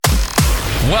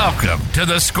Welcome to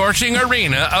the scorching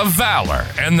arena of valor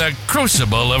and the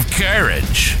crucible of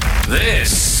courage.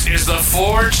 This is the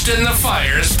Forged in the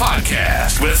Fires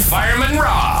podcast with Fireman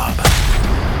Rob.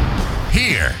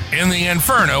 Here, in the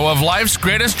inferno of life's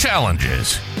greatest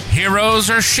challenges, heroes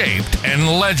are shaped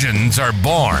and legends are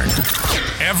born.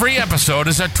 Every episode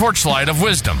is a torchlight of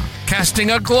wisdom, casting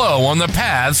a glow on the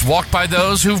paths walked by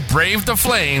those who've braved the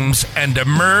flames and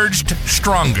emerged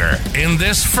stronger. In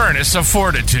this furnace of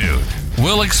fortitude,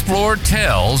 we'll explore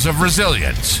tales of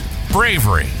resilience,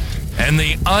 bravery, and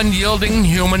the unyielding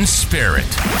human spirit.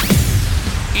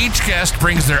 Each guest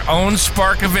brings their own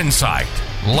spark of insight,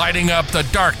 lighting up the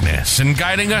darkness and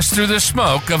guiding us through the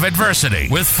smoke of adversity.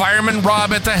 With Fireman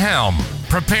Rob at the helm,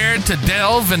 prepared to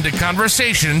delve into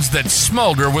conversations that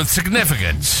smolder with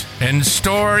significance and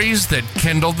stories that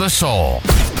kindle the soul.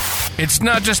 It's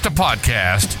not just a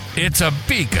podcast, it's a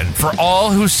beacon for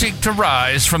all who seek to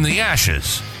rise from the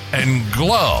ashes and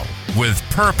glow with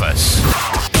purpose.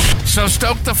 So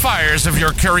stoke the fires of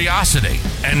your curiosity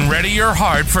and ready your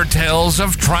heart for tales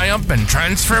of triumph and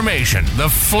transformation. The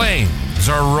flames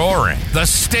are roaring. The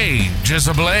stage is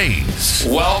ablaze.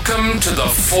 Welcome to the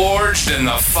Forged in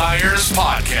the Fires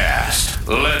podcast.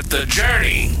 Let the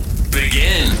journey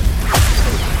begin.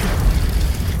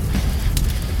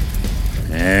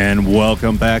 And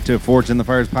welcome back to Forged in the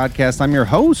Fires podcast. I'm your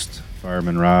host,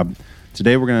 Fireman Rob.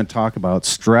 Today we're going to talk about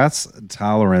stress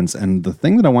tolerance, and the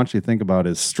thing that I want you to think about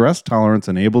is stress tolerance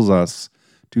enables us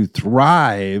to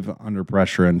thrive under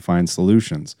pressure and find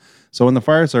solutions. So in the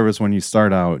fire service, when you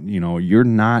start out, you're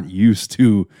not used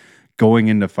to going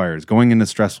into fires, going into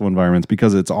stressful environments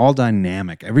because it's all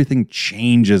dynamic. Everything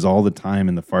changes all the time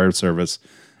in the fire service,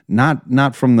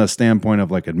 not from the standpoint of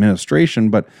like administration,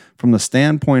 but from the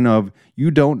standpoint of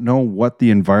you don't know what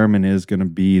the environment is going to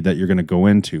be that you're going to go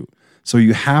into. So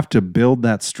you have to build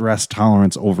that stress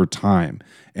tolerance over time.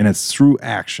 And it's through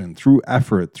action, through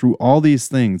effort, through all these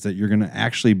things that you're going to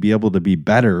actually be able to be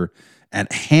better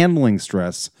at handling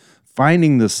stress,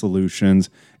 finding the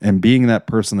solutions, and being that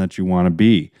person that you want to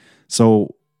be.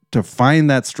 So to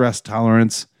find that stress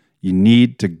tolerance, you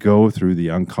need to go through the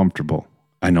uncomfortable.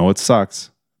 I know it sucks,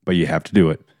 but you have to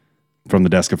do it. From the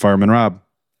desk of Fireman Rob,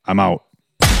 I'm out.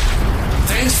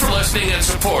 Thanks for listening and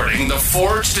supporting the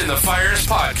Forged in the Fires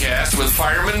podcast with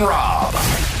Fireman Rob.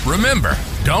 Remember,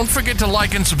 don't forget to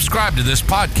like and subscribe to this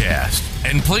podcast.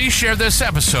 And please share this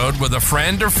episode with a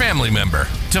friend or family member.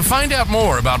 To find out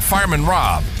more about Fireman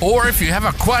Rob, or if you have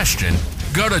a question,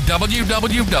 go to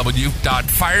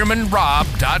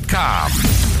www.firemanrob.com.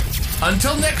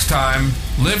 Until next time,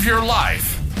 live your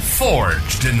life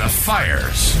forged in the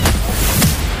fires.